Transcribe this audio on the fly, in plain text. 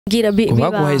gira biba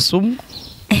Waguhaye sumu?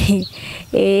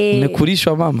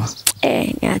 Umekulishwa mama?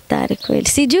 Ni hatari kweli.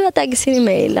 Sijui hata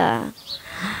gisinimela.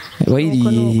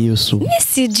 Wairiye hiyo sumu? Mimi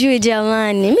sijui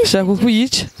jamani. Shaka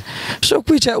kuyica? Shaka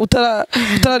kuyica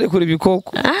utararekura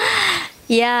ibikoko?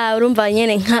 Ya urumva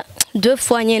nyene nka 2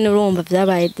 fois nyene urumva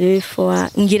byabaye 2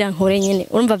 fois ngira nkore nyene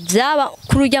urumva byaba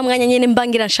kurujya mwanya nyene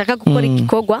mbangira nshaka gukora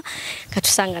igikorwa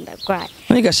katusanga ndagwaye.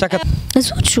 Niga shaka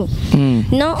ZUCHU.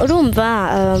 No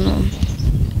urumva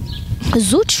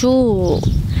ZUCHU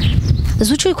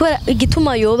kubera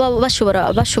igituma yoba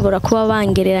bashobora kuba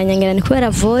bangereranya ngira ni kubera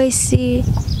voice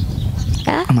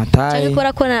amataye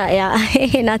cyangwa ko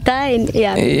nataye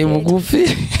ya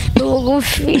bugufi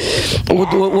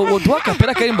Uduha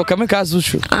kapera karimbo kamwe ka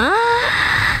ZUCHU.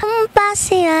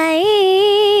 Passe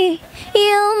aí e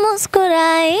eu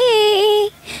muscurai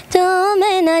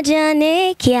tome na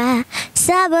जाने क्या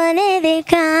सबने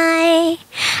देखा है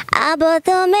अब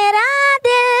तो मेरा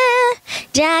दिल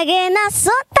जागे ना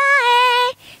सोता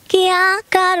है क्या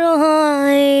करूँ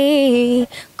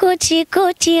कुछ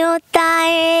कुछ होता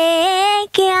है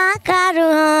क्या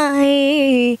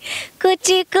करूँ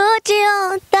कुछ कुछ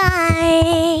होता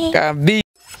है Kabi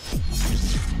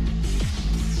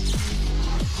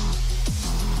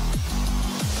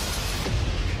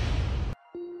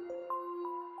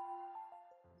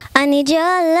I need your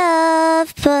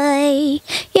love, boy.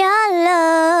 Your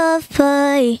love,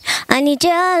 boy. I need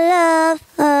your love,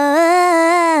 boy.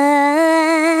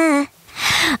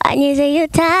 I need you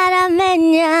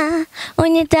taramenya,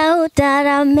 unyita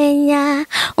utaramenya,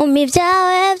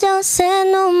 umivyawe vyose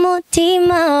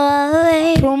n'umutima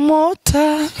wawe.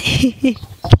 Promoter.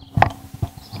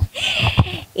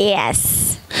 Yes.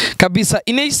 Kabisa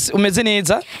INÈS umeze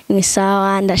neza? Ni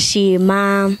sawa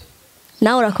ndashima.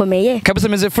 Na urakomeye kabisa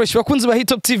meze fresh bakunzi ba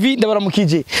Hitop TV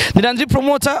ndabaramukije ni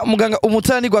Landrypromoter muganga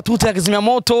umutani gwa tuti yakizimya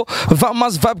moto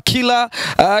vamas vab killer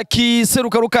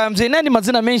kiseruka rukambye nandi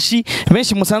mazina menshi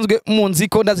musanzwe munzi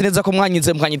ko ndazineza ko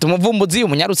mwanyize mukanyita umuvumbuzi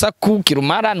umunyarusaku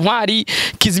kirumara ntwari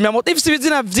kizimya moto ifite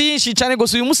ibizina byinshi cyane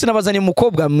gose uyu munsi nabazanye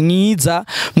umukobwa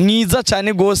mwiza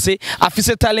cyane gose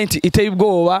afise talent iteye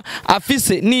ubwoba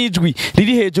afise nijwi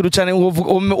riri hejuru cyane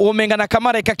uwomenga na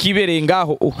kamara kakibereye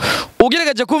ngaho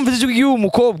ugerageje kumva ijwi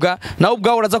umukobwa nawe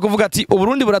ubwawe uraza kuvuga ati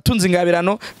uburundi buratunze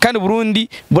ingabirano kandi uburundi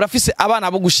burafise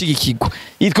abana bo gushigikirwa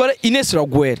yitwa INÈS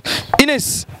RAGUEL.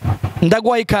 INès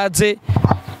ndagwaye ikaze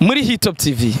muri Hitop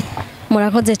TV.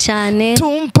 Murakoze cyane.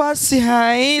 Tumpasi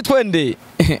hai twende.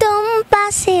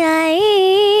 Tumpasi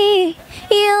hai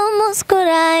yo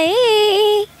muskurai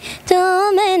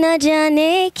तुमे न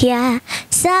जाने क्या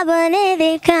सबने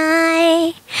देखा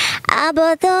है अब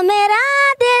तो मेरा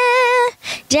दिल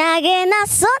जागे ना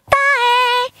सोता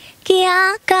है क्या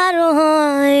करूँ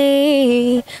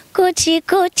कुछ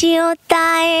कुछ होता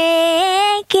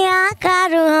है क्या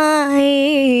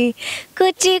करूँ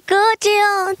कुछ कुछ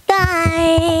होता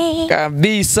है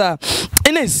kabisa.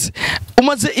 INès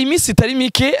umaze imisi itari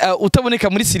mike utaboneka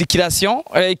muri circulation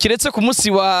kiretse ku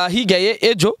munsi wa higaye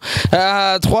ejo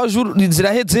 3 jours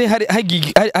ziraheze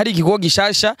hari igikorwa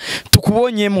gishasha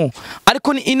tukubonyemo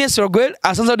ariko ni INès RAGUEL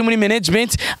asanzwe ari muri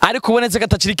management ariko ubonetse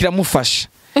gatacirikira mufasha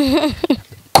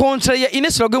kontra ya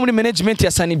INès RAGUEL muri management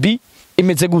ya Sanibi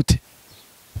imeze gute?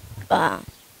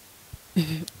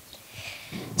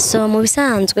 So mu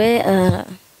bisanzwe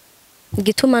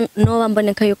gituma no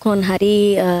mboneka yuko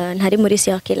ntari muri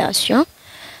circulation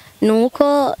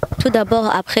nuko tout d'abord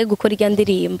après gukora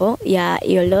indirimbo ya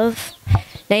Your Love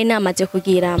nari namaze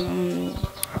kugira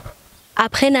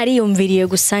après nari yumviriye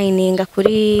gusigninga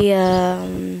kuri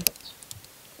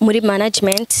muri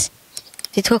management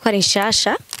bitwa ko ari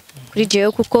shasha kuri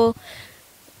jewe kuko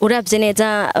uravye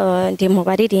neza ndi mu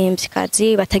baririmbyi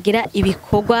kazi batagira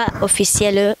ibikorwa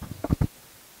officiel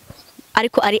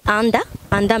ariko ari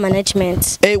under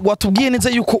management. Watubwiye neza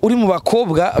yuko uri mu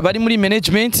bakobwa bari muri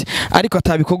management ariko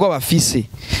atabikorwa bafise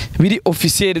biri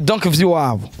officiel donc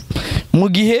vy'iwabo mu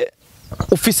gihe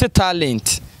ufise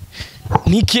talent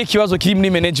nikiye kibazo kiri muri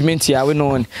management yawe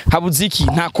none habuziki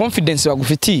nta confidence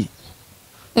bagufitiye?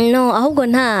 No ahubwo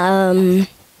nta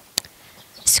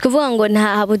sikuvuga ngo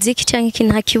nta habuziki cyangwa iki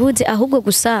nta kibuze ahubwo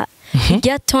gusa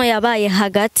ryaton yabaye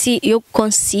hagati yo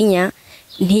konsinya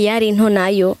ntiyari nto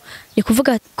nayo ni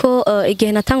kuvuga ko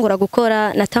igihe natangura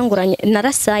gukora natanguranye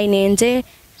narasayinenze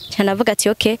cyane avuga ati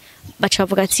okay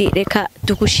bacavuga ati reka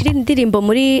dugushira indirimbo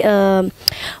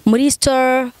muri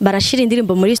store barashira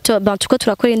indirimbo muri store bantuko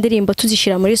turakora indirimbo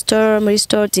tuzishira muri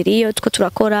store ziriyo tuko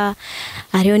turakora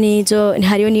hariyo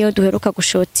niyo duheruka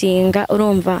gushotinga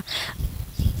urumva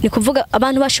ni kuvuga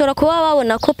abantu bashobora kuba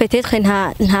babona ko peut-être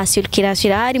nta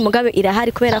circulation irahari mugabe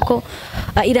irahari kubera ko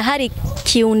irahari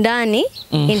kiundani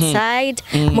inside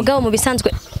mugabe mu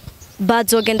bisanzwe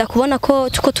bazogenda kubona ko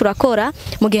tuko turakora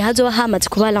mu gihe hazoba hamaze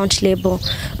kuba launch label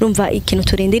urumva ikintu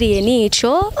turindiriye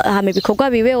nico hama ibikorwa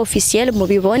bibe officiel mu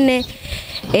bibone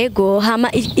ego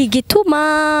hama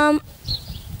igituma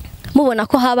mubona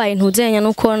ko habaye ntuzenya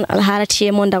nuko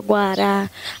haraciyemo ndagwara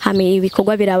hama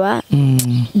ibikorwa biraba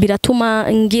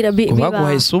biratuma ngira biba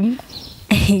baguhaisumu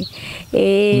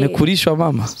umekulishwa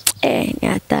mama ni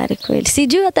hatari kweli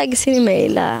sijui hata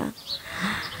gisinimela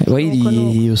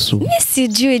wairiye hiyo sumu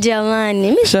sijui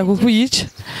jamani shaka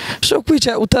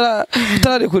kukwica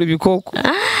utararekura ibikoko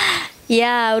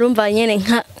ya urumva nyene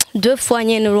nka 2 fois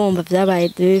nyene urumva vyabaye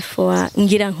 2 fois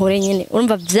ngira nkore nyene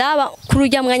urumva vyaba kuri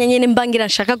urya mwanya nyene mbangira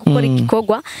nshaka gukora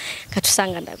igikorwa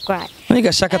katusanga ndagwaye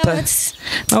nigashaka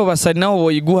nabo basari naho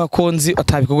boyiguha konzi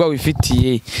atabikorwa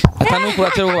wifitiye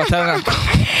atanukuratero ko batanga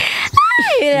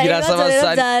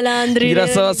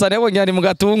Girasaba sane yabonye ari mu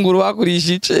gatunguru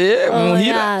bakurishije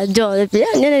muhira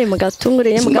nyene ari mu gatunguru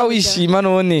nyene muga wishima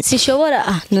none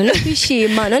sishobora none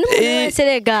kwishima none wese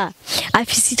rega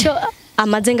afise ico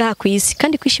amaze ngaha kwisi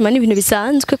kandi kwishima ni ibintu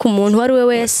bisanzwe ku muntu wari we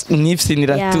wese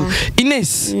nifsinira tu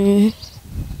INÈS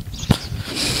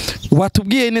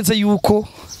watubwiye neza yuko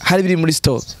hari biri muri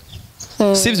store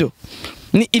sivyo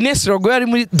ni INÈS logo yari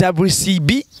muri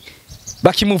WCB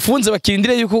bakimufunze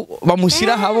bakirindire yuko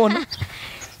bamushira habona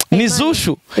ni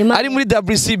ZUCHU ari muri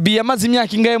WCB yamaze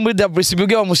imyaka ingahe muri WCB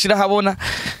bwe bamushira habona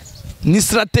ni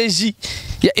strategy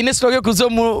ya INÈS logo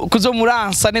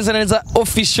kuzomuransa neza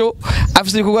official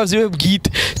afite ibikorwa vyiwe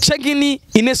bwite cagini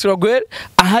INÈS logo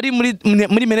ahari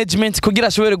muri management kugira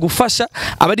ashobore gufasha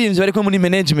abaririmbyi bari ko muri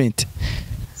management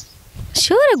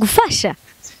shobore gufasha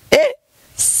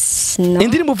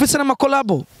indirimbo ufise na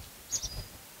makolabo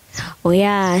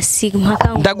oya si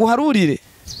mpaka ndaguharurire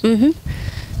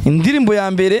indirimbo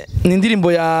ya mbere ni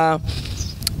indirimbo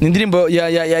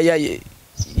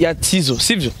ya Tizo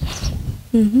sivyo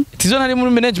Tizo ntari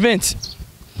muri management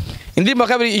indirimbo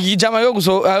kabiri igijama yo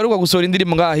gusohoka gusohora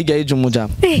indirimbo ngaha higa yeje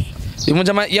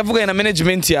umujama yavuganye na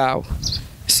management yawe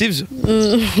sivyo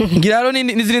ngira haro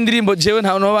n'izindi ndirimbo jewe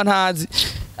nta no ntazi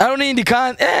haro n'indi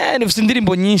kandi nifite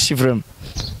indirimbo nyinshi vraiment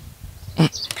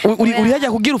uri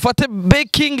hajya kugira ufate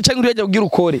baking cyangwa uri hajya kugira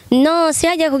ukore no si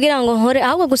hajya kugira ngo nkore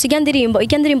ahubwo gusiga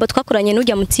indirimbo twakoranye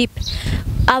n'ujya mu tipe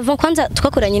avant kwanza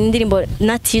twakoranye n'indirimbo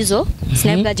na Tizo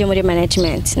sinabwaje muri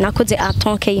management nakoze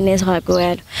atonke INÈS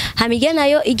RAGUEL hamige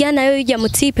nayo ijya mu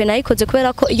tipe nayikoze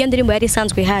kubera ko ijya ndirimbo yari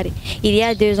isanzwe ihari il y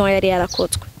a 2 ans yari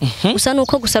yarakozwe gusa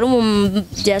nuko gusa ari mu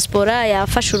diaspora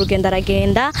yafashe urugendo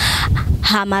aragenda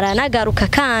hamara nagaruka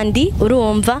kandi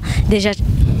urumva deja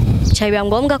cyaba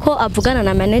ngombwa ko avugana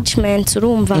na management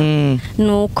urumva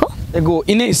nuko ego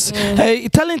INÈS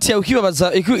talent yawe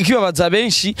ikibabaza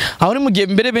benshi aho ni mu gihe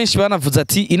mbere benshi banavuze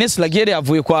ati INès Lagere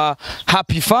yavuye kwa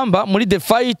Happy Famba muri The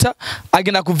Fighter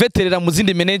agenda kuveterera mu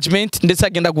zindi management ndetse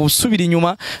agenda gusubira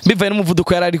inyuma bivaye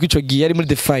n'umuvuduko yari ari kwico gihe yari muri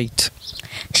The Fight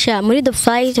muri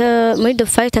The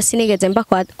Fighter sinigeze mba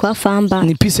kwa Famba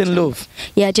ni Peace and Love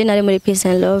ya generally muri Peace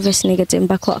and Love sinigeze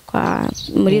mba kwa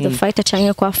muri The Fighter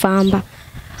cyangwa kwa Famba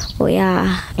oya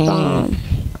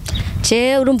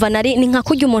urumva nari ni nka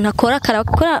kurya umuntu akora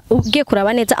karaoke ugiye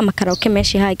kuraba neza amakaraoke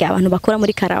menshi hajya abantu bakora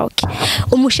muri karaoke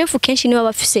umushefu kenshi niwe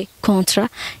bafise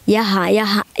contrat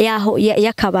yaho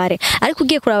yakabare ariko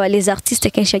ugiye kuraba les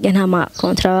artistes kenshi hajya nta ma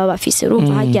contrat baba bafise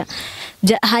urumva hajya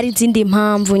hari izindi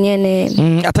impamvu nyene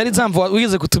atari zamvu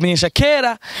wigeze kutumenyesha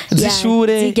kera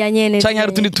zishure cyangwa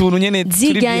hari utundi tuntu nyene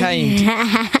turi behind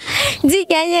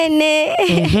zirya nyene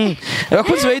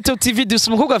abakunzi ba YouTube TV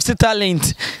dusuma umukobwa afite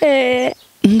talent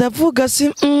ndavuga si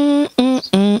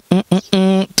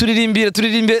turirimbire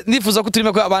nifuza ko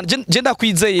turimo ko abantu je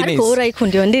ndakwizeye neza ariko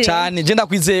urayikundiye ndiri cyane je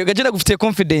ndakwizeye je ndagufite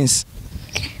confidence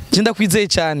je ndakwizeye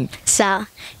cyane sa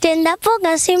je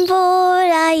ndavuga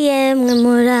simvura yemwe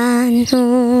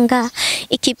murantunga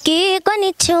ikibwirwa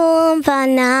n'icyumva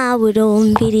na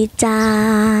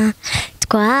burumbiriza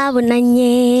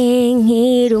twabonanye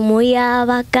nkiri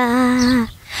umuyabaga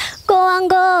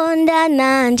Ngonda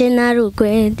nanje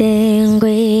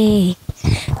narugwedengwe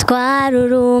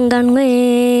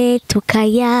twarurunganwe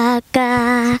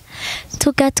tukayaga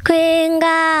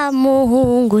tugatwenga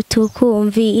muhungu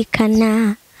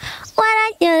tukumvikana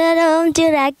waranyororombye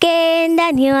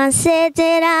uragenda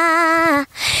ntiwansezera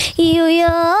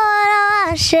iyuyora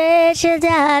washeshe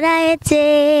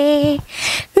byarahetse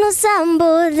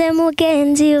nusambuze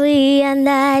mugenzi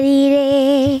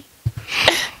wiyandarire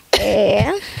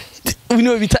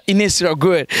bino bita INès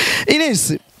RAGUEL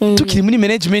INès tukiri muri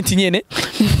management nyene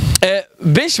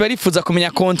benshi barifuza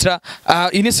kumenya kontra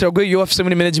INÈS RAGUEL yo afise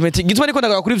muri management gitwa ariko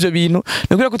ndagaga kuri ivyo bintu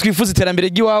nikugira ko twifuza iterambere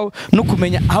giwawe no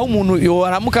kumenya aho umuntu yo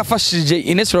aramuka afashije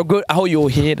INès RAGUEL aho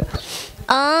yohera.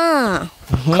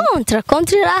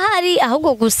 Kontra irahari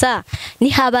ahubwo gusa ni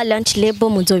haba launch label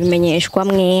muzobimenyeshwa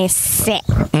mwese.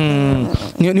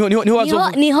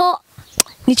 Niho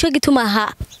nico gituma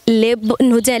ha label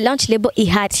ntuze launch label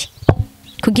ihari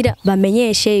kugira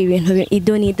bamenyeshe ibintu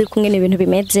idoni kungene ibintu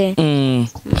bimeze.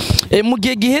 Mu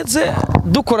gihe giheze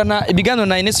dukorana ibiganiro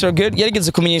na INès RAGUEL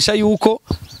yarigeze kumenyesha yuko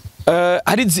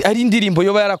ari indirimbo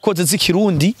yoba yarakoze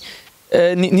z'ikirundi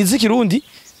ni z'ikirundi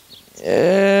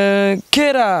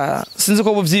kera sinzi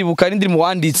ko buvyibuka ari indirimbo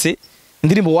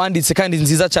wanditse kandi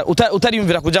nziza cyane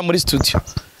utariyumvira kuja muri studio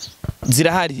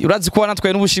zirahari urazi ko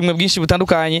natwaye n'ubushimwe bwinshi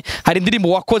butandukanye hari indirimbo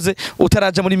wakoze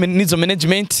utaraja muri nizo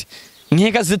management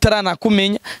nkeka zitarana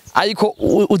kumenya ariko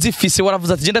uzifise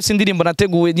waravuze ati je ndafise indirimbo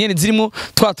nateguwe nyene zirimo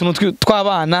twatuntu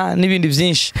twabana n'ibindi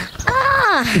byinshi.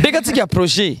 Mbega zirya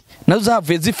projet nazo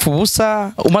zavuye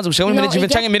zifubusa umaze gushaka muri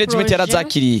management cyangwa management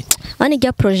yarazakiriye ani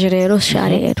rya projet rero sha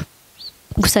rero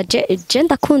gusa je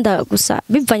ndakunda gusa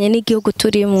bivanye n'igihugu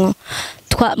turimo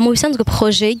mu bisanzwe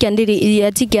projet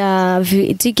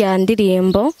y'irya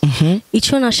ndirimbo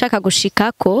ico nashaka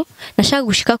gushikako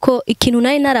ikintu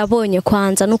nari narabonye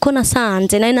kwanza nuko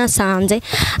nasanze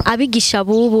abigisha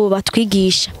bubu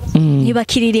batwigisha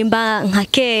ntibakiririmba nka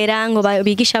kera ngo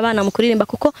bigisha abana mu kuririmba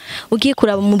kuko ugiye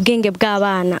kuraba mu bwenge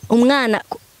bw'abana umwana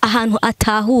ahantu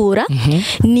atahura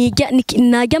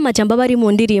najya amajambo bari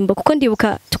mu ndirimbo kuko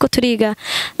ndibuka tuko turiga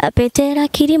Petera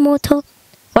kiri muto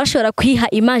washobora kwiha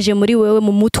image muri wewe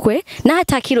mu mutwe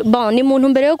nahatakira bon ni muntu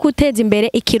mbere yo guteza imbere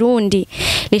ikirundi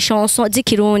les chansons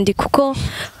z'ikirundi kuko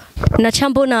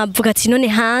nacambona avuga ati none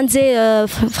hanze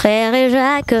frère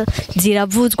Jacques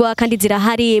ziravuzwa kandi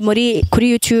zirahari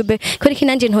kuri YouTube kuri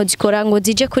kinanje ntozikora ngo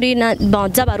zije kuri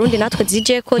bon z'abarundi natwe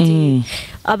zije ko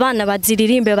abana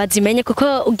baziririmbe bazimenye kuko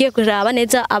ugiye kuraba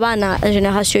neza abana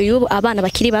generation y'ubu abana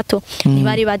bakiri bato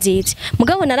ntibari bazizi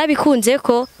mugabo narabikunze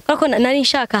ko nari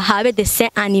nshaka habe dessin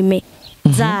animé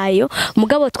zayo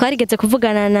mugabo twarigeze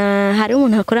kuvugana na hari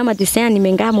umuntu akora ama dessin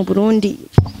animé ngaha mu Burundi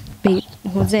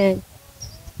ntuze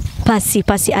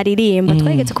pasi aririmba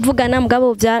twageze kuvugana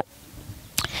mugabo bya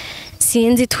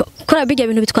sinzi kora bijya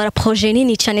bintu bitwara projet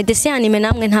nini cyane dessin anime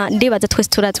namwe nta ndibaza twese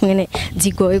turatwene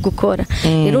zigoye gukora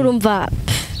rero urumva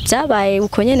byabaye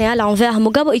uko nyene ya l'envers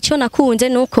mugabo icyo nakunze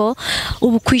nuko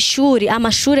ubu kwishuri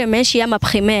amashure menshi y'ama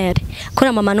primaire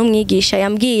kora mama n'umwigisha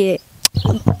yambwiye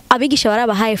abigisha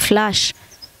barabahaye flash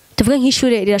tuvuge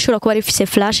nk'ishure rirashobora kuba rifise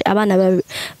flash abana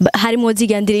harimo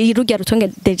zigandiri rugya rutonge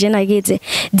deje nagize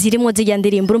zirimo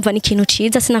zigandirimba urumva n'ikintu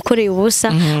ciza sinakoreye ubusa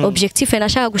objectif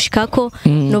nashaka gushikako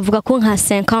novuga ko nka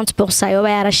 50% yoba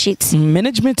yarashitse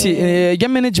management ya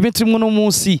management rimwe no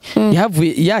munsi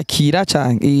yavuye yakira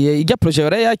cyane ijya projet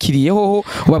bara yakiriyeho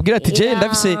ubabwira ati je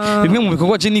ndafise bimwe mu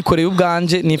bikorwa je nikoreye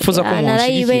ubwanje nifuza ko munsi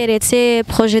narayiberetse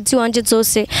projet ziwanje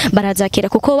zose barazakira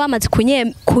kuko bamaze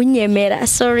kunyemera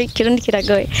sorry kirundi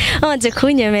kiragoye amaze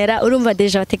kunyemera urumva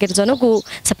deja bategerezwa no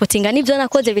gusapotinga nivyo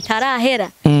nakoze bitarahera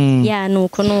ya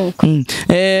nuko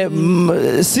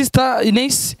sister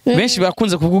INès benshi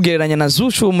bakunze kugugereranya na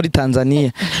ZUCHU muri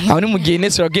Tanzania aho ni mu gihe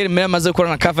INès RAGUEL amaze gukora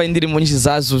na cover indirimbo nyinshi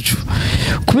za ZUCHU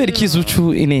kubera iki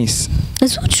ZUCHU INès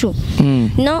ZUCHU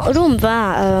no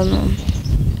urumva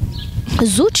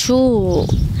ZUCHU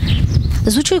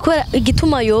kubera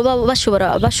igituma yoba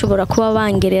bashobora kuba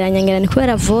bangereranya ni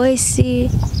kubera voice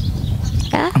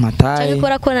amatai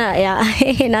cyangwa ko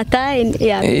natai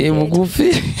ya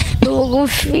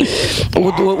bugufi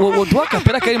uduha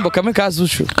kapera karimbo kamwe ka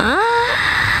ZUCHU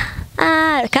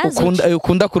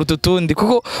ukunda kuruta utundi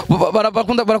kuko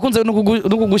barakunze no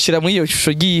kugushira muri iyo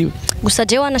shusho giwe gusa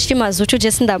je wanashima ZUCHU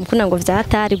je sindamukunda ngo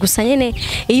vyatari gusa nyene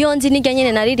iyo nzi nijya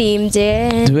nyene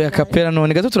naririmbye duwe kapera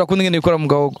none gato turakunda ngene bikora mu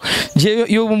gahogo je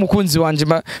iyo umukunzi wanje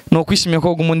no kwishimye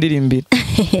ko gumundirimbira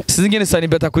sinzi ngene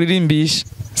Sanibi atakuririmbisha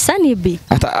Sanibi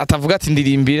atavuga ati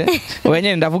ndirimbire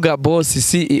wenyene ndavuga boss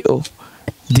CEO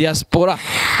diaspora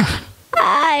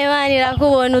Ay mani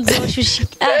rakubona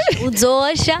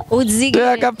uzosha uzige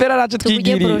kapera nacho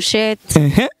twigiri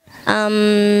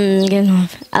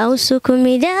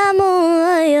ausukumida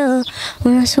moyo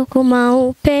unasukuma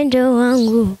upendo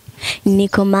wangu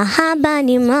niko mahaba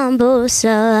ni mambo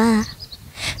sawa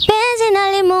penzi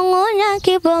nalimong'onya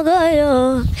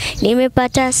kibogoyo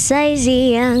nimepata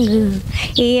saizi yangu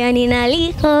yani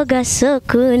nalikoga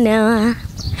sokunawa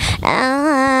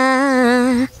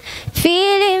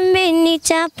filimbi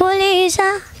nitapuliza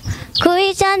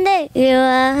kuita ndege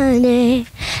wane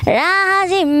raha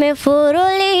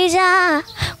zimefuruliza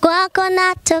kwako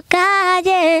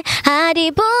natokaje,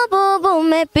 hadi bubu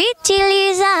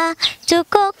umepitiliza,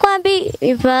 tuko kwa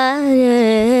biba,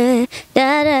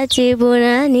 taratibu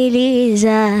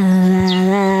naniliza.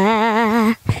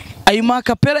 Ayo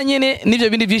makapera nyene nivyo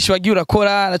bindi vyinshi wagiye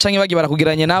urakora canke bagiye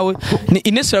barakugiranye nawe ni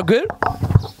INÈS RAGUEL.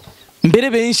 Mbere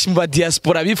benshi mu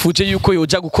diaspora bifuje yuko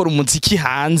yoja gukora umuziki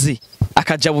hanze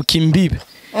akajabuka imbibe.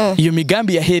 Iyo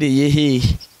migambi yahereye hehe?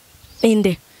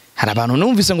 Inde hari abantu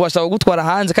numvise ngo bashaka gutwara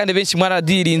hanze kandi benshi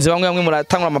mwaradirinze, bamwe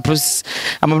muratangura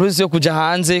amaprocess yo kuja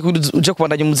hanze, uje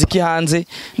kubandanya umuziki hanze,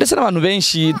 ndetse n'abantu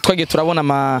benshi twagiye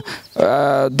turabona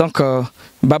donc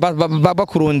baba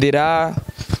kurondera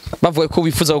bavuga ko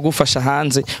bifuza kugufasha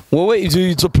hanze. Wowe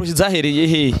izo project zahereye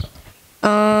hehe?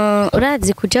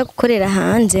 Urazi kuja gukorera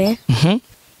hanze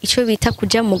ico bita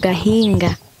kuja mu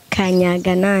gahinga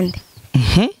kanyaga nande.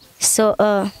 So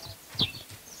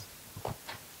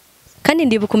kandi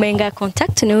ndibuka umenga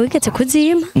contact ni wigeze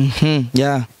kuzima.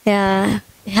 Yeah.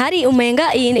 Hari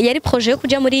umenga yari projet yo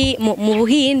kuja muri mu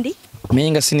Buhindi.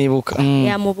 Menga sinibuka.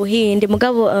 Ya mu Buhindi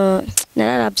mugabo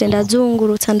nararavye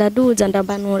ndazungurutsa ndaduza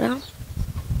ndabanura.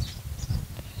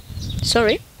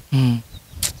 Sorry.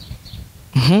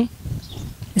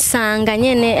 Sanga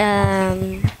nyene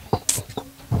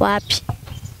wapi?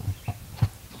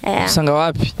 Sanga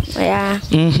wapi? Yeah.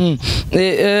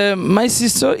 My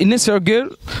sister INès RAGUEL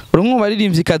urumwe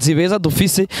baririmbyi kazi beza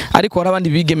dufise, ariko hari abandi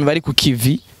bigeme bari ku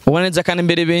kivi ubona neza kandi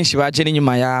mbere benshi baje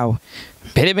n'inyuma yawe.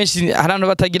 Mbere benshi harano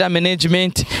batagira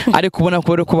management ariko ubona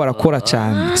ko barakora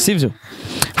cyane, sivyo?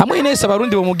 Hamwe INès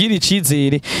abarundi bamugira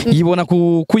icizere yibona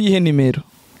kuyihe nimero.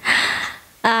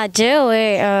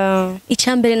 Jewe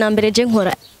icambere na mbere je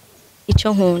nkora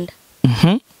ico nkunda.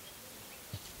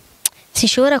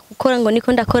 Sishobora gukora ngo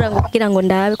niko ndakora ngo kugira ngo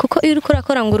ndabe, kuko iyo uri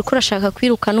kurakora ngo uri kurashaka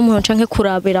kwiruka n'umuntu canke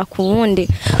kurabira ku wundi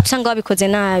usanga wabikoze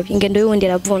nabi, ingendo y'uwundi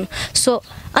iravuna. So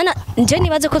ana nje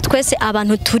nibaze ko twese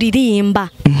abantu turirimba,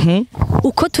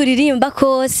 uko turirimba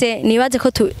kose nibaze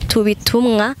ko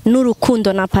tubitumwa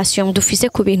n'urukundo na passion dufise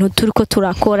ku bintu turiko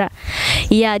turakora.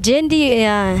 Ya jendi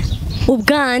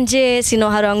ubwanje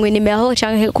sinoharangwa inimeho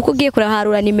canke kuko ugiye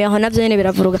kuraharura nimeho navyo nyene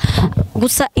biravuruga.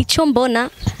 Gusa ico mbona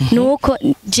nuko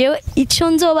jewe ico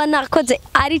nzoba nakoze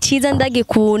ari ciza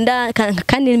ndagikunda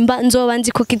kandi nzoba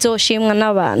nzi ko kizoshimwa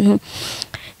n'abantu.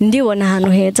 Ndibona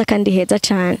ahantu heza kandi heza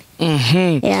cyane.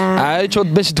 Ico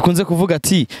benshi dukunze kuvuga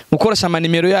ati gukoresha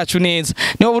amanimero yacu neza.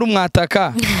 Niba uri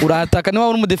umwataka urataka, niba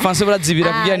uri umudefense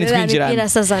urazibira kugira nitwinjirana.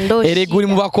 Erega uri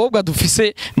mu bakobwa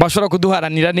dufise bashobora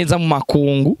kuduharanira neza mu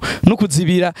makungu no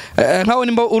kuzibira, nkaho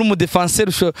nimba uri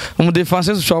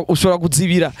umudefense ushobora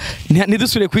kuzibira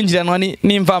nidusubire kwinjiranwa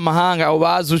n'imva amahanga abo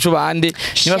bazi uco bande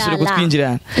nibasubire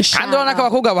kutwinjirana. Kandi urabona ko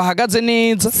abakobwa bahagaze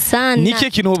neza.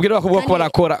 Niki kintu ubwira abakobwa ko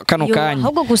barakora kano kanya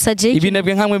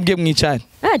ibinebwe nkamwe bwe mwicane.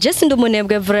 Just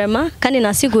ndumunebwe vraiment kandi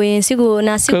nasiguye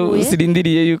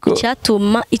sirindiriye yuko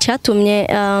icatumye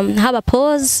haba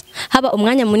pause haba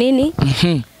umwanya munini.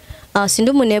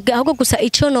 Sindumunebwe ahubwo gusa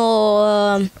ico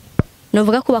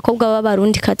novuga ku bakobwa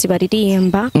b'abarundi kazi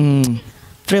baririmba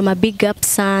vraiment big up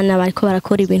sana, bariko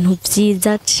barakora ibintu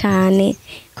vyiza cyane,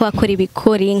 ko bakora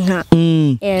ibikora inka.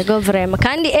 Yego vraiment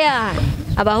kandi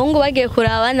abahungu bagiye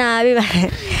kuraba nabi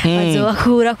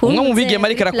bazobakura ku umwe mu bigeme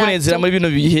ariko arakunezera muri bino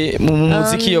bihe mu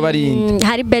muziki yo bari.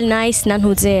 Hari Bel Nice na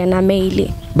Ntuze na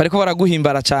Maili bariko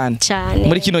baraguhimbara cyane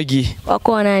muri kino gihe.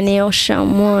 Wakona neosha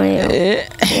moyo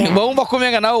bawumva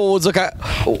kumenga nawe wozoka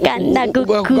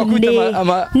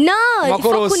no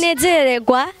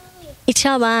kunezererwa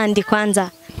icabandi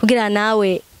kwanza kugira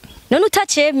nawe none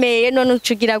utacemeye none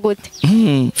ucugira gute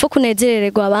fo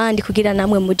kunezererwa abandi kugira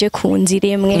namwe muje kunzira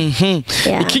imwe.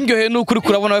 Ikingyohe nuko uri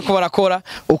kurabona ko barakora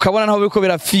ukabona naho biko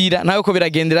birafira naho ko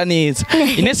biragendera neza.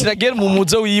 INès RAGUEL mu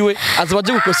muzo wiwe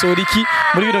azabaje gukosora iki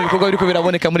muri bino bikorwa biriko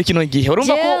biraboneka muri kino gihe.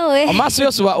 Urumva ko amaso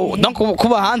yose donc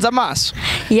kuba hanze amaso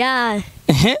je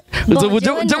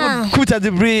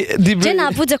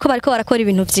navuze ko bariko barakora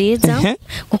ibintu vyiza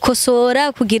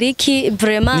gukosora kugira iki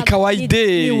vraiment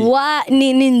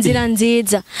ni nzira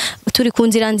nziza, turi ku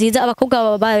nzira nziza.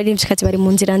 Abakobwa b'abarimvyikazi bari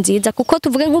mu nzira nziza kuko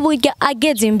tuvuge nk'uburya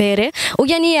ageze imbere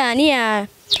urya niya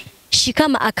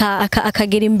shikama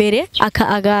akagera imbere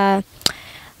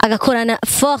agakorana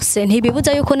force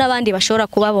ntibibuza yuko n'abandi bashobora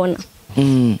kubabona.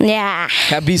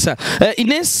 Kabisa.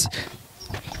 INès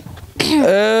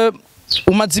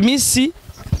umaze imisi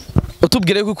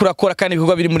utubwire ko urakora kandi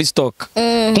ibikorwa biri muri stock.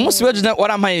 Umunsi weje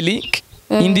warampaye link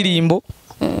indirimbo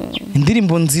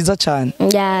nziza cyane.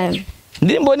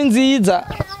 Indirimbo ni nziza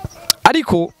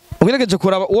ariko ugerageje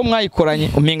kuraba uwo mwayikoranye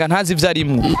umenga ntazi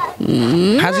ivyarimwe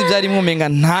umenga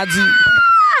ntazi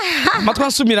amatwa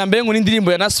nsumira mbe ngo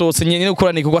n'indirimbo yanasohotse nyene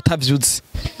gukorana ikorwa atavyuzi.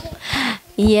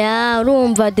 ya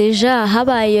urumva deja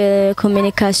habaye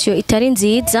communication itari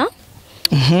nziza.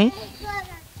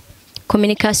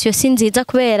 Communication si nziza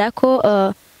kubera ko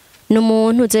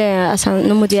n'umuntu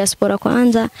no mu diaspora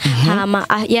kwanza hama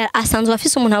asanzwe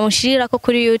afise umuntu amushirira ko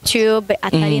kuri YouTube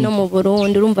atari no mu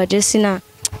Burundi urumva je sina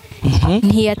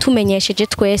ntiyatumenyesheje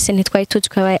twese ntitwari tuzi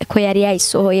ko yari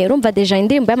yayisohoye urumva deja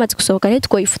indirimbo yamaze gusohoka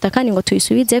ntitwoyifuta kandi ngo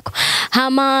tuyisubizeko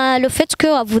hama le fait que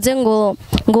wavuze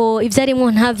ngo ivyo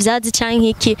arimwo nta vyazi canke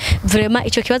iki vraiment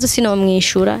ico kibazo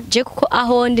sinomwishura je kuko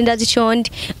aho ndi ndazi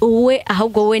condi uwe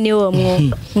ahubwo we niwe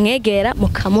mwegera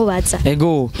mukamubaza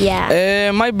ego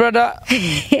my brother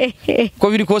ko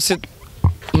biri kose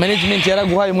management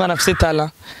yaraguhaye umwana afise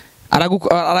talent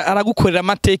aragukorera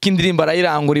amateka indirimbo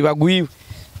arayirangura ibagwiwe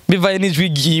bivaye n'ijwi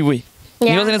giwe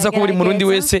nibaze neza ko buri murundi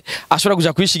wese ashobora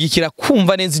kuja kwishigikira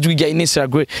kumva neza ijwi rya INÈS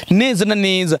RAGUEL neza na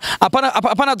neza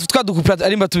apana twadukupira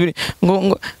arimba tubiri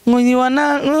ngo ni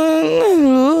wana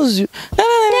lose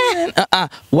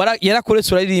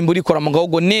yarakoretse uraririmba urikora mu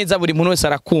gahogo neza buri muntu wese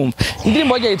arakumva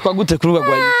indirimbo yagiye yitwa gute ku rubuga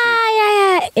rwa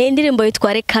YouTube indirimbo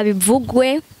yitwa Reka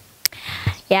Bivugwe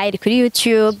iri kuri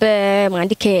YouTube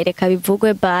mwandike Reka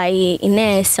Bivugwe by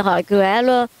INès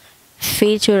RAGUEL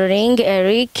featuring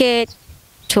Eric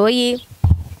Toyi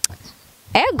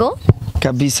ego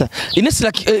kabisa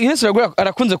INès RAGUEL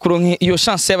arakunze kuronka iyo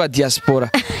chance y'aba diaspora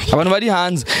abantu bari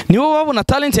hanze niwo babona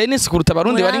talent ya INès kuruta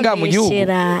abarundi bari ngaha mu gihugu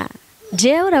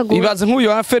je uraguye ibaze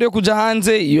nk'uyo afere yo kuja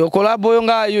hanze iyo collab yo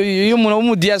ngayo y'umuntu wo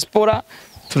mu diaspora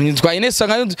twa INès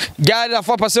ngayo ryari la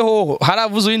fois passé hoho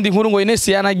haravuze uyindi nkuru ngo INès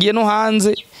yanagiye no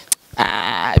hanze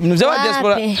ibintu by'aba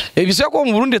diaspora ibisho ko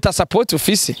mu Burundi ta support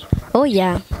office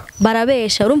oya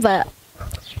barabesha urumva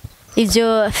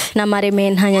ivyo namareme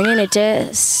ntanya nyene je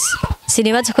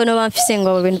sinibaze ko no bamfise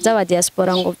ngo ibintu by'aba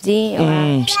diaspora ngo vyi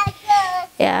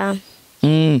ya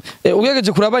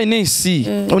ugejeje kuraba INès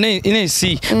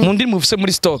mu ndimi mufise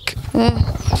muri stock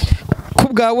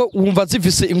kubgawe wumva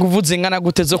zifise inguvu zingana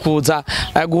gute zo kuza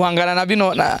guhangana na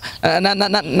bino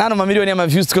nano mamiliyoni ya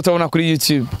views ko tubona kuri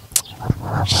YouTube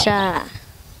sha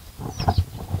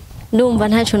ndumva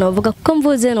ntaco novuga kuko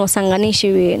mvuze no sanganisha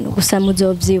ibintu gusa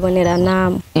muzovyibonera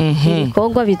namwe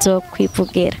ibikorwa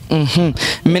bizokwivugira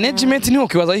management niho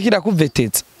kibaza kikira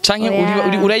kuveteza canke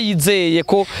urayizeye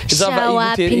ko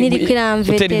izava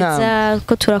imuteteza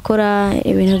ko turakora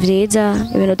ibintu vyiza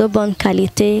ibintu do bonne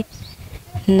qualité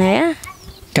naya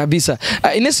kabisa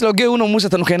INès RAGUEL uno musi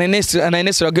atandukanye na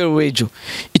INès RAGUEL wejo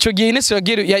ico gihe INès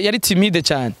RAGUEL yari timide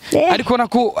cyane ariko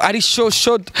nako ari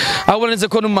short aboneze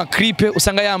ko no ma clip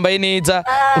usanga yambaye neza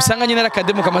usanga nyine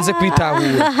akademo kamaze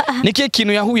kwitahura niki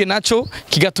kintu yahuye naco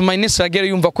kigatuma INès RAGUEL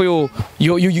yumva ko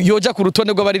yoja ku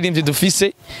rutonde rw'abaririmbyi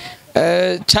dufise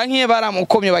canke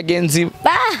baramukomye bagenzi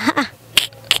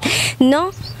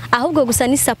no ahubwo gusa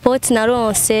ni support na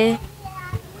ronse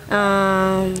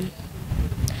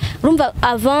rumva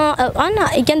avant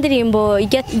ana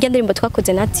igendirimbo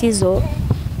twakoze na Tizo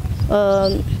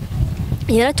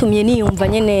yaratumye niyumva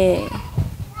nyene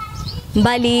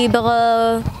mbali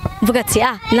mvuga ati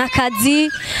nakazi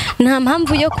nta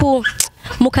mpamvu yo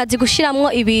mukazi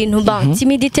gushiramwo ibintu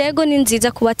timidite ego ni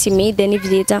nziza kuba timide ni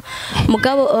vyiza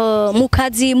mugabo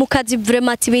mukazi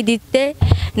vraiment timidite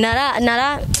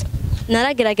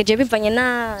naragerageje bivanye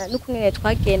n'ukuntu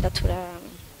twagenda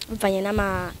bivanye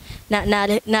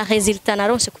na resultat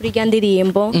naronse kuri rya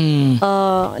ndirimbo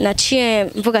naciye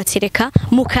mvuga ati reka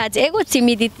mukazi ego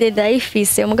timidite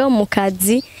ndayifise mugabo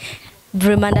mukazi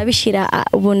vraiment ndabishira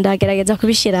ubu ndagerageza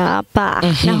kubishira apa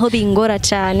naho bingora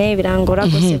cyane birangora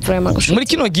gose vraiment gushika muri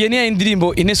kino gihe ni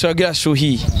indirimbo INès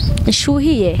RAGUEL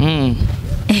ashuhiye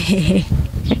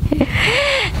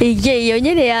iyo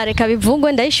nyene ya Reka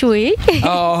Bivugwe ndayishuye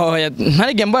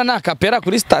ntarige mbona nakapera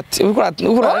kuri stat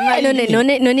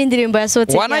none indirimbo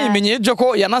yasohotse wanayimenye ejo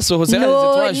ko yanasohotse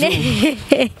yaraze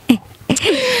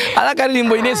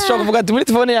Alakaririmbo INès shaka kuvuga ati muri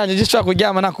telefone yanje gishaka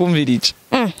kuryama nakumvirije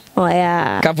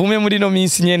oya kavume muri no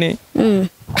minsi nyene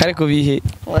kare ko bihe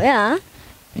oya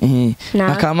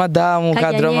akamadamu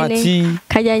ka dramati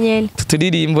kajya nyene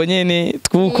tuturirimbo nyene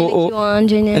twuko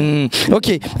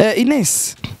okay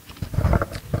INès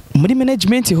muri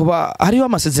management hoba hariho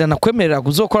amasezerano kwemerera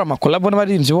kuzokora amakolabo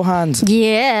n'abaririmbyi bo hanze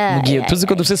mugiye tuzi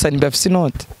ko dufise bafise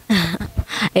note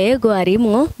ego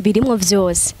harimwo birimwo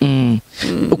vyose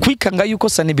ukwikanga yuko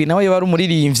Sanibi nawe yari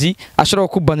umuririmbyi ashobora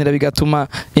kubanira bigatuma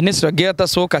INès RAGUEL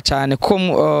atasohoka cyane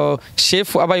ko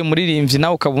chef abaye umuririmbyi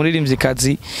nawe ukaba umuririmbyi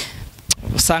kazi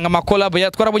usanga amakolabo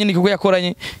yatwarabonye n'ikigo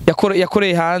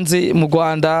yakoreye hanze mu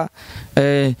Rwanda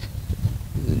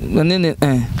nene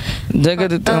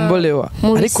ndaga tambolewa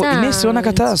ariko INès wana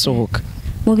katarasohoka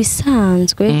mu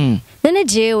bisanzwe none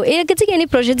jewe irageze ni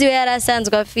projet ziwe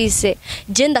yarasanzwe afise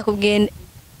je ndakubwiye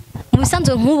mu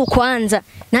bisanzwe nk'ubu kwanza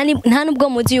nta nubwo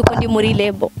muzi yuko ndi muri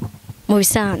label mu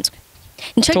bisanzwe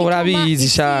nico turabizi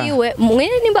sha mwe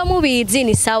nimba mubizi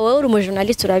ni sawa uri mu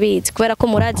journalist urabizi kubera ko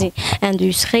murazi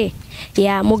industrie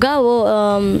ya mugabo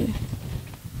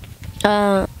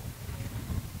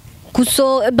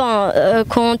kuso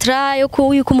kontra yo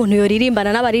yuko umuntu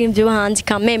yoririmbana n'abaririmbyi bahanzi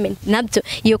kameme nabyo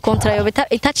iyo kontra yo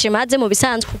itacimaze mu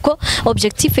bisanzwe kuko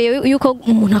objectif yuko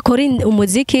umuntu akora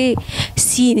umuziki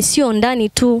si ondani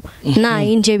tu na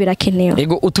inje birakenewe.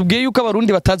 Ego utubwiye yuko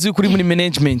abarundi batazi yuko uri muri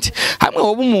management hamwe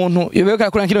wowe umuntu yobeka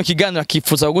akora kino kiganiro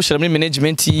akifuza gushira muri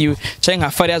management yiwe cyane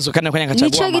nka fari yazo kandi akanya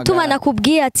gacagwa. Nico gituma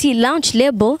nakubwiye ati launch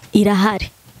label irahari.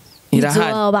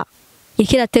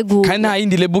 Ikirategura kandi nta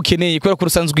yindi label ukeneye kubera ko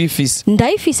rusanzwe ifise.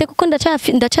 Ndayifise kuko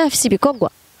ndacafise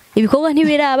ibikorwa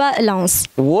ntibiraba lance.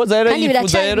 Woza rero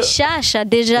yifuza rero shasha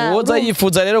deja. Woza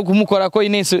yifuza rero kumukora ko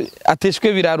INÈS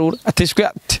ateshwe birarura ateshwe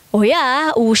ate.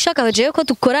 Oya ushaka je ko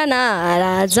dukorana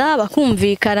araza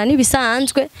bakumvikana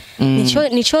nibisanzwe.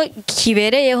 Nico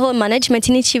kibereyeho management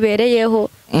ni kibereyeho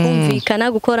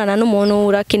kumvikana gukorana n'umuntu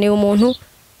urakeneye umuntu.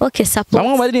 Okay, support.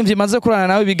 Bamwe baririmbye maze kurana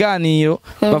nawe biganiro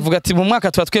bavuga ati mu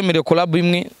mwaka twa twemereye collab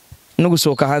imwe no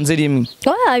gusohoka hanze rimwe.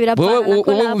 Oya biravana.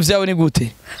 Wowe uvyawe ni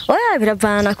gute? Oya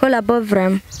biravana collab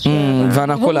vraiment.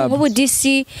 Vana collab. Ubu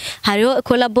DC hariho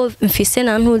collab mfise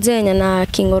na ntuzenya na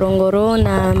Kingorongoro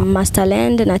na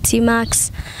Masterland na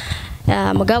T-Max.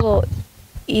 Mugabo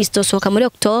istosoka muri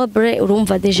October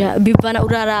urumva deja bivana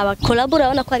uraraba collab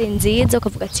urabona ko ari nziza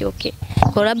ukavuga ati okay.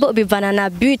 Collab bivana na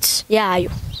but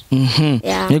yayo.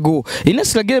 Yego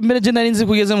INÈS ragere mbere je narinzi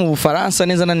kugeze mu Bufaransa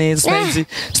neza na neza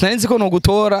sinarinzi ko no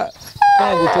gutora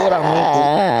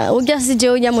nkuko ujya sije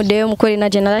ujya mudeyo mukore na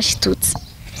je narashitutse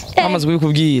amaze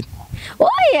kubikubwira.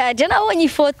 Oya je nabonye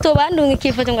ifoto bandunga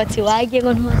ikifoto ngo ati wagiye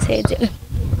ngo ntwaseze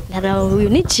ndaraho uyu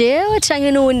ni jewe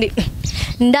canke nundi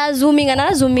ndazuminga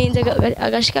narazuminze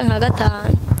agashika nka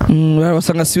gatanu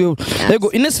barabasanga siwe.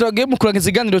 Yego INès ragere mukurangiza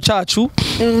iganiro cacu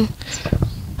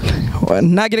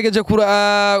nagerageje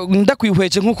kura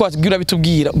ndakwihweje nkuko watubwira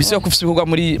bitubwira bise ko ufite ibikorwa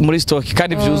muri stock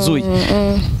kandi byuzuye.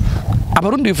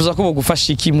 Abarundi bifuza ko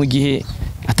bagufasha iki mu gihe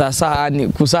atasahani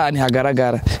kusahani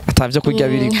hagaragara atavyo kurya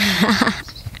biri.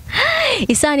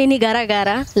 Isahani ni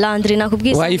garagara Landry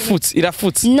nakubwiye wayifutse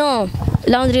irafutse. No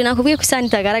Landry nakubwiye ko isahani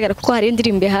itagaragara kuko hari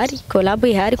indirimbo ihari collab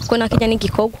ihari kuko nakijya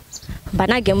n'igikorwa mba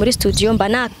nagiye muri studio mba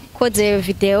nakoze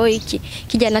video iki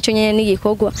kijya naco nyene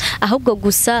n'igikorwa ahubwo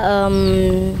gusa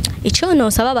ico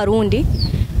no saba abarundi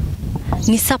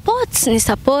ni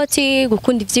support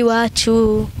gukunda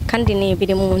ivyiwacu kandi ni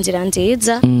biri mu nzira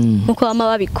nziza nkuko bama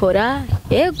babikora.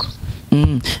 Yego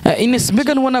INès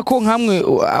mbega nubona ko nkamwe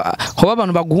hoba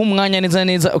abantu baguha umwanya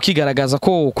neza ukigaragaza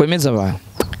ko kwemeza abantu.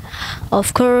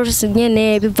 Of course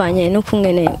nyene bivanye no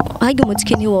kungene hagi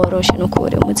umuziki ni woroshe no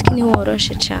kure umuziki ni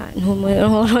woroshe cyane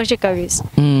ntumworoshe kabisa.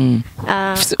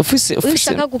 Ufise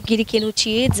ushaka kubwira ikintu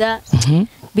ciza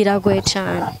biragoye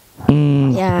cyane.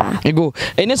 Ego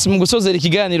INès mu gusozera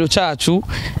ikiganiro cacu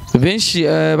benshi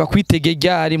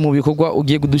bakwitegejya ari mu bikorwa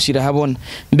ugiye kudushira habona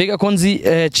mbega ko nzi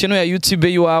channel ya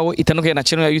YouTube yawe itandukanye na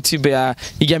channel ya YouTube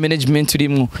ya management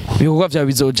urimo ibikorwa byawe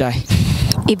bizojahe.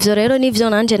 Ivyo rero nivyo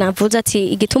nanje navuze ati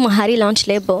igituma hari launch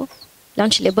label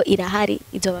irahari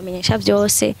izobamenyesha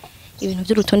byose ibintu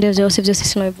by'urutonde byose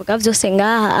sinobivuga byose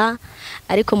ngaha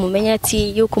ariko mumenye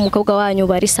ati yuko umukobwa wanyu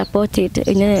bari supported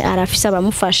arafisa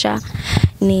abamufasha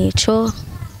nico.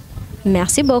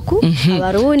 Merci beaucoup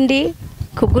abarundi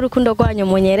kubw'urukundo rwanyu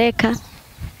munyereka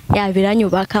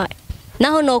yabiranyubaka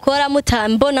naho nokora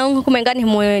mutambona nko kumenga ni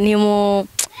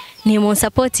mu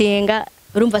supportinga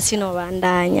urumva sino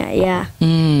bandanya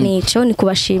nico ni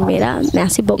kubashimira.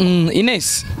 Merci beaucoup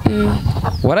INès.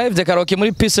 Warayivye karaoke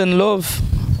muri Peace and Love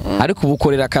ariko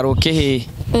ubukorera karaoke he?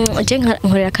 Je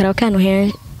nkorera karaoke hano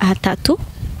he hatatu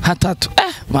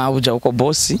mabuja uko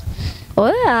boss.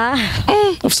 Oya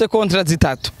ufise contract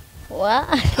zitatu.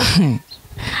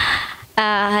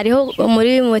 Hariho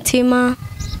muri Mutima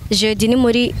jeudi ni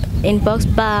muri Inbox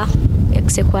Bar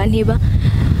exe kwa ntiba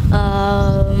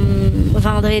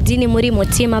vendredi ni muri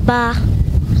Mutima Bar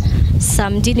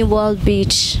samedi ni World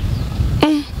Beach.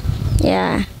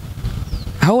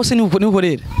 Aho se ni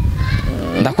ukorera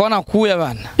ndakwana kuya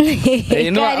bana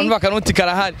no bakanoti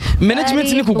karahari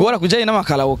management ni kugora kujanye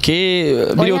n'amakaraoke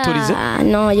biri autorize.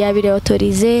 No ya biri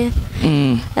autorize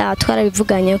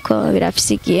twarabivuganye ko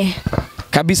birafisigiye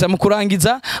kabisa. Mu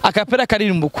kurangiza akapera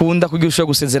karirimbo ukunda kugira ushobora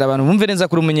gusezera abantu bumve neza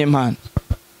kuri umunyempano.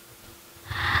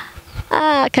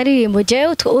 Karirimbo je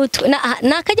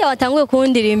nakajya watanguye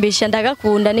kundirimbisha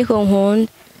ndagakunda niko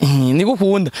nkunda.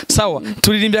 nigukunda sawa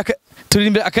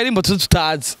turirimbira akarimbo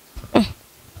tutazi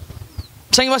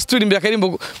cyangwa basi turirimbira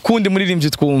akarimbo kundi muririmbyi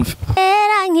twumve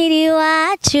era nkiri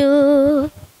wacu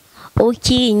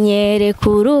ukinyere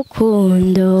ku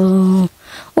rukundo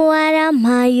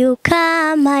warampaye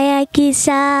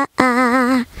ukampayakisa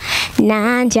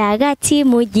nanje hagati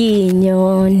mu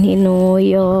ryinyo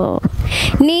ntinuyo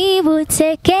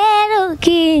nibutse kera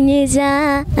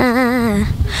ukinyiza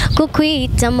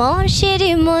kukwita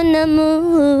monshiri monamu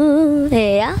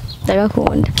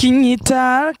ndagakunda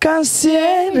kinyita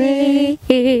kansere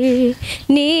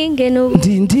ninge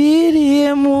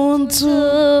ndindiriye mu nzu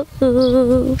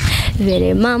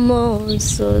vere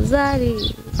mamonso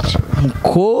zari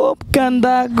mukobwa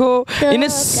ndago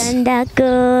INÈS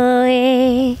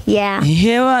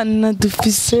ihebana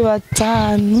dufise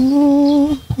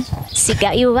batanu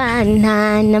sigaye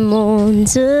ubantana mu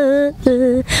nzu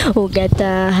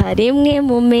ugataha rimwe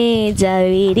mu mezi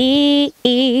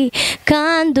abiri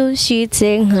kandi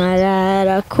ushitse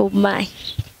nkarara ku mayi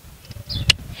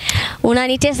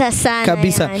unanitesa sana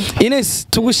kabisa yani. INÈS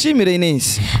tugushimire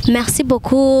INès. Merci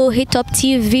beaucoup Hitop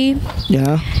TV.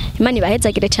 Imana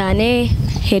ibahezagire cyane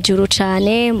hejuru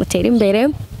cyane mutera imbere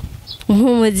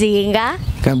nk'umuzinga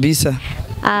kabisa.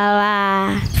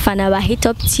 Abafana ba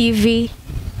Hitop TV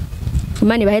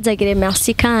Imana ibahezagire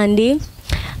merci kandi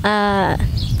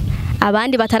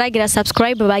abandi bataragira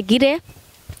subscribe bagire.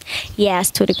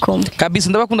 Yes, turi kumwe kabisa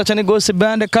ndabakunda cyane gose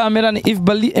bande kamera ni Yves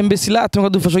Bali Embesila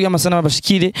tungadufasha y'amasana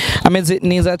babashikire ameze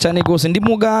neza cyane gose ndi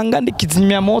muganga ndi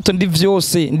kizimya moto ndi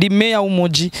vyose ndi meya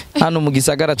w'umuji hano mu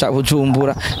gisagara ca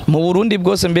Bujumbura mu Burundi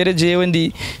bwose mbere jewe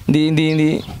ndi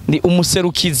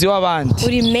umuserukizi w'abandi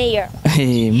uri mayor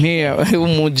mayor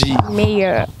w'umuji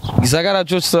mayor gisagara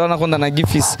cyo sorana ko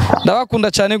ndanagifise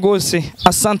ndabakunda cyane gose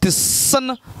asante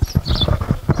sana.